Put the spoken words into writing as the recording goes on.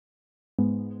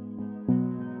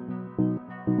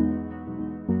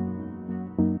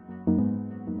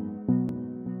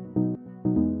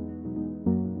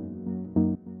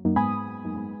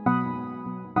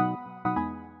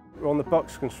on the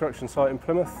Bucks construction site in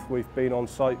Plymouth. We've been on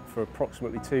site for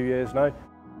approximately 2 years now.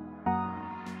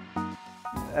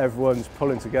 Everyone's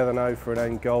pulling together now for an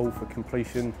end goal for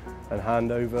completion and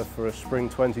handover for a spring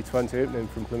 2020 opening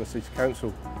from Plymouth City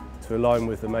Council to align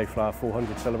with the Mayflower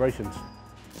 400 celebrations.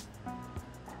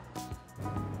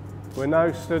 We're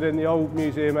now stood in the old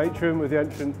museum atrium with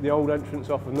the old entrance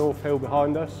off of North Hill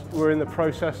behind us. We're in the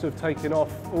process of taking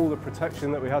off all the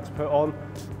protection that we had to put on,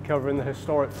 covering the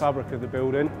historic fabric of the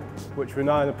building, which we're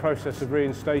now in the process of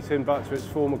reinstating back to its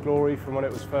former glory from when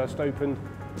it was first opened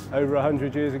over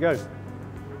 100 years ago.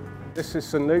 This is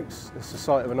St Luke's. It's the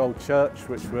site of an old church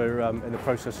which we're in the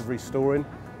process of restoring.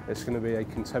 It's going to be a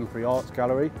contemporary art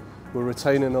gallery. We're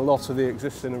retaining a lot of the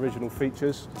existing original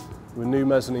features with new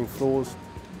mezzanine floors.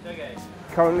 Okay.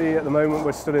 Currently at the moment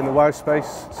we're still in the wow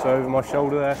space, so over my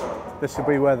shoulder there, this will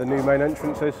be where the new main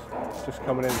entrance is, just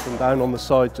coming in from down on the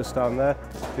side just down there.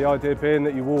 The idea being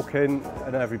that you walk in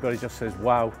and everybody just says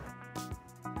wow.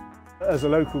 As a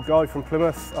local guy from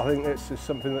Plymouth, I think it's just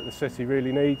something that the city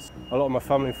really needs. A lot of my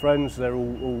family and friends, they're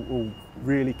all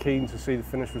really keen to see the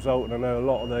finished result, and I know a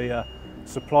lot of the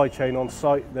supply chain on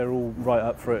site, they're all right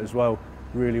up for it as well.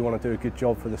 Really want to do a good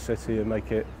job for the city and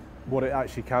make it what it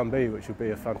actually can be, which would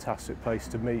be a fantastic place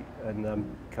to meet and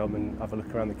come and have a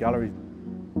look around the gallery.